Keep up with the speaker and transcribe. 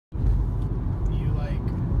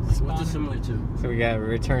What's it similar to? So we got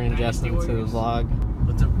returning Justin to the vlog.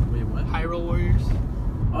 What's up? Wait, what? Hyrule Warriors.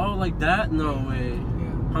 Oh, like that? No way.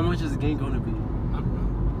 Yeah. How much is the game going to be? I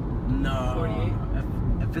don't know. No.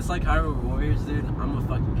 48. If it's like Hyrule Warriors, dude, I'm gonna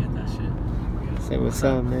fucking get that shit. Say what's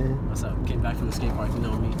up, man? What's up? Came back from the skate park, you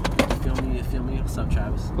know me. You feel me? You feel me? What's up,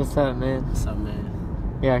 Travis? What's up, man? What's up,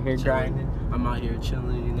 man? Yeah, here Chilling. grinding. I'm out here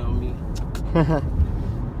chilling, you know me.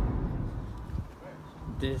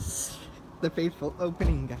 This, the faithful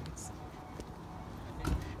opening, guys.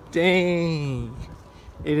 Dang.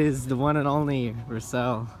 It is the one and only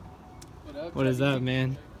Rucel. What is up,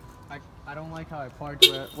 man? I don't like how I parked,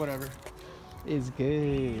 but whatever. It's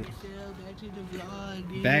good. Back to the vlog,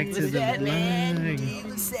 dude. Back to the vlog.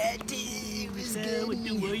 What's that, dude? What's good with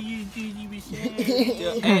the Warriors, dude?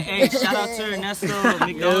 Hey, shout out to Ernesto,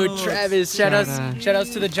 McDonald's. Yo, Travis, shout outs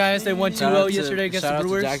to the Giants. They won 2-0 yesterday against the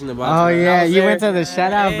Brewers. Oh yeah, you went to the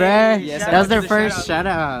shout out, bruh. Yes, that was their first shout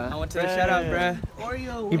out. I went to the shout out,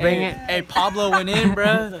 bruh. You bring it? Hey, Pablo went in,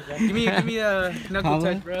 bruh. Give me a knuckle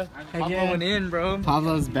Pablo? touch, bruh. Heck Pablo yeah. went in, bro.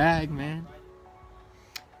 Pablo's back, man.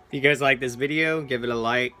 If you guys like this video, give it a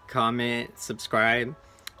like, comment, subscribe.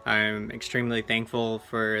 I'm extremely thankful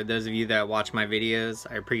for those of you that watch my videos.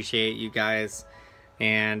 I appreciate you guys.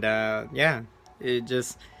 And yeah, it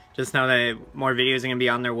just know that more videos are gonna be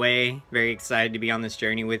on their way. Very excited to be on this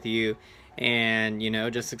journey with you, and you know,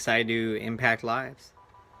 just excited to impact lives.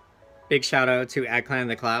 Big shout out to Clan of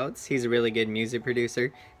the Clouds. He's a really good music producer.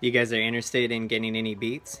 If you guys are interested in getting any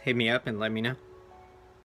beats, hit me up and let me know.